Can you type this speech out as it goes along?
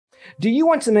Do you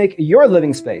want to make your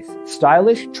living space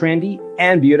stylish, trendy,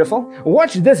 and beautiful?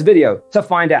 Watch this video to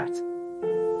find out.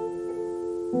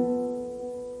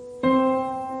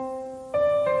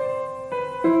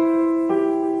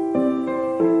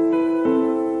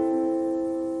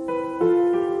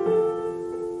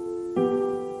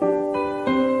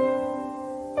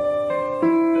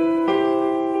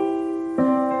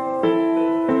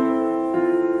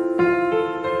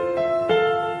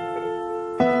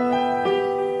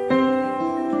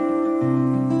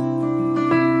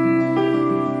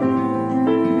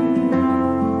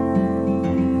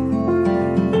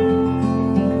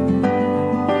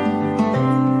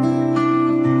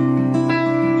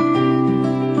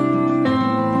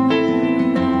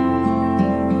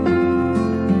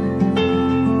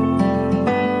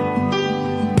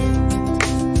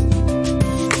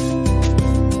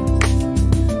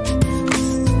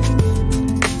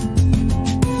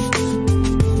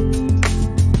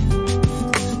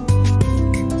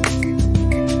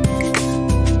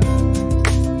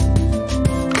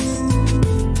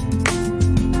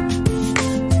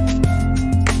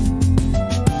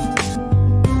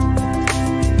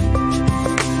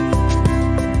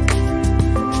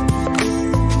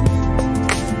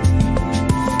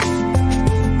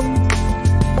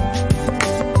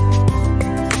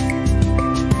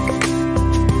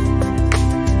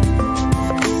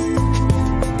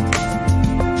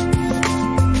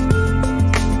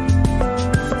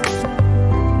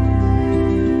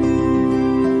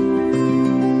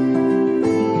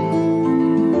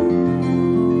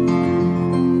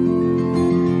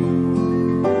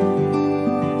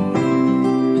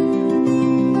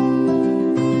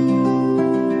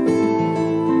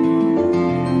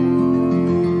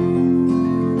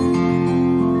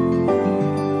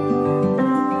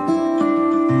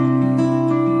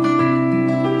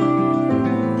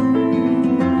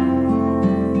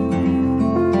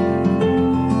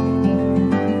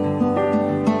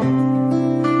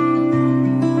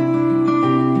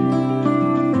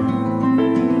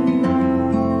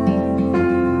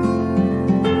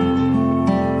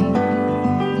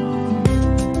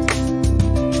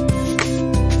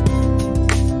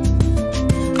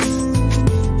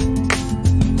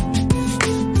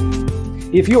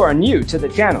 If you are new to the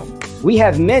channel, we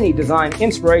have many design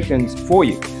inspirations for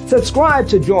you. Subscribe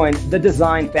to join the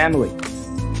design family.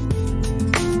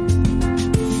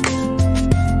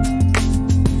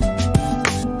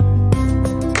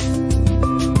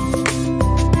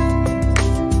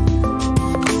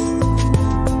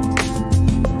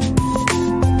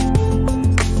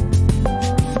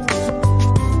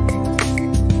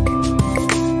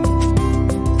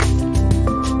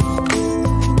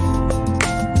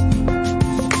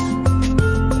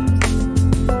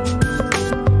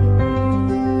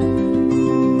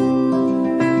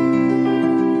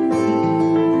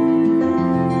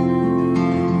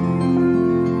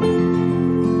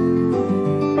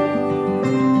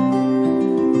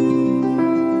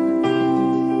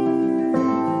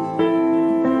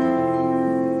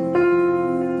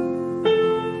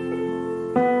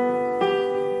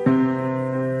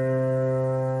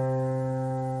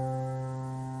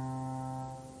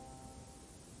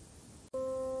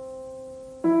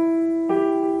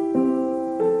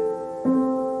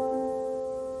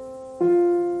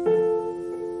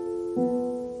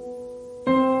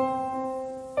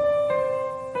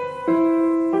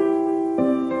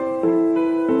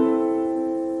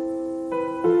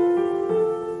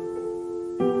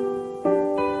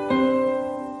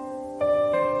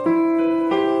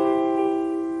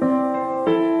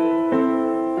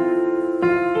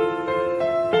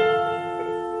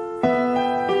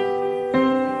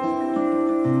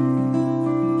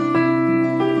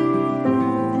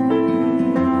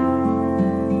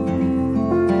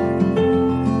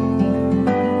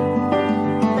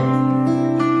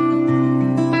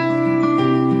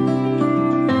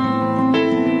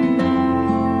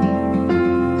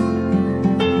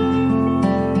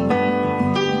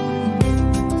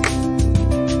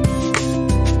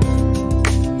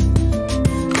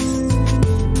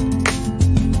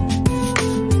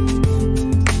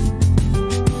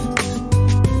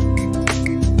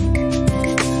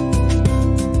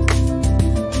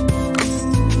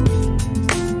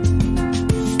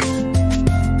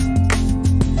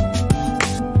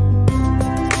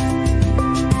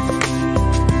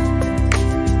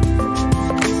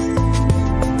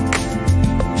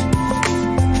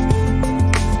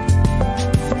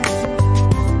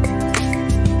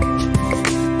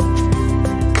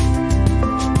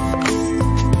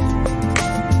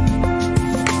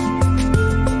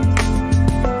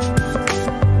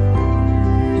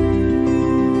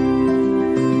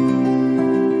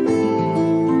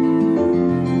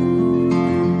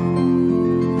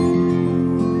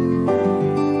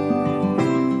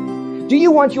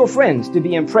 You want your friends to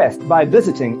be impressed by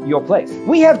visiting your place.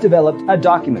 We have developed a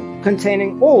document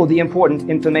containing all the important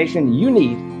information you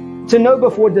need to know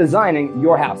before designing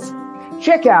your house.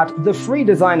 Check out the free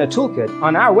designer toolkit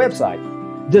on our website,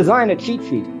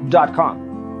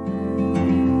 designercheatsheet.com.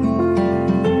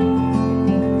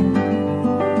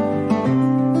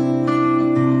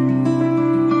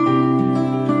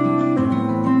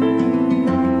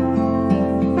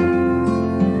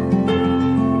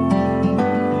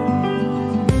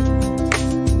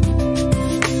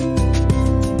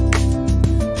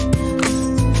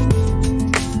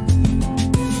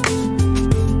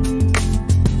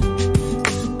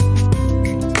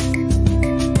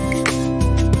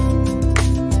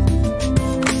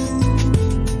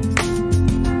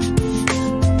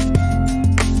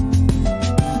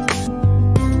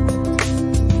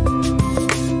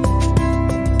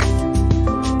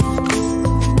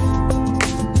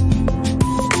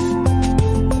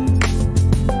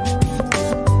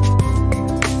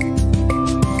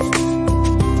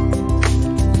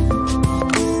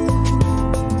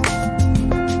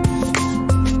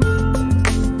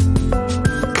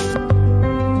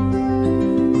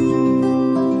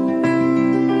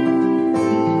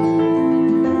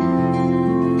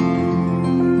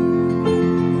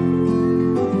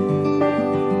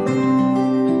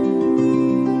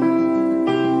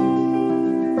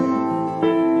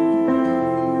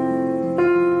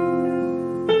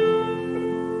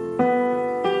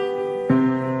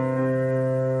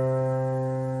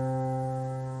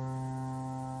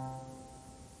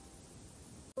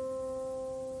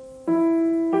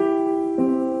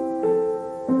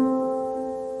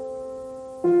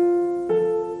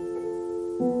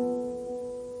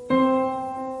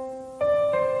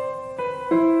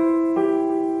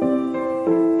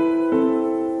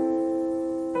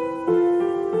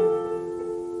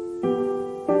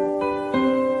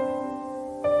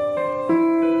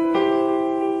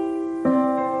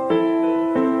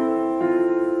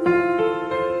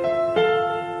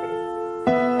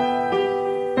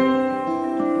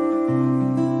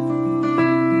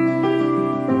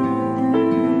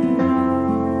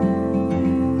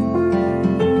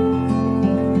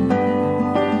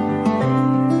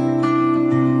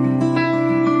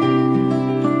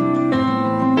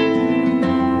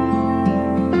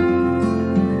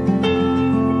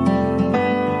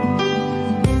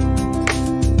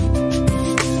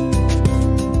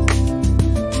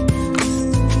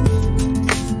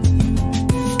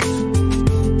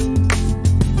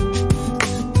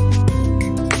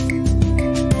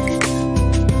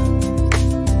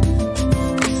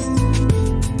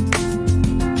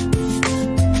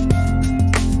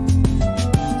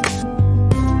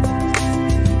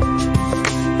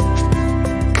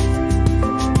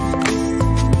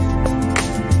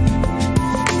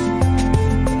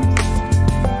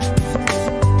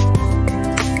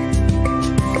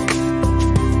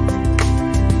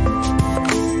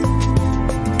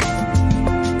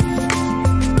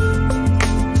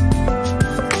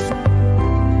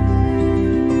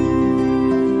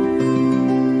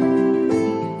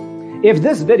 If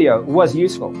this video was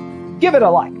useful, give it a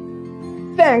like.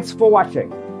 Thanks for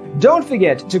watching. Don't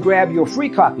forget to grab your free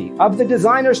copy of the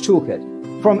Designer's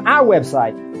Toolkit from our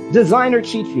website,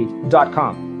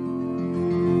 designercheatsheet.com.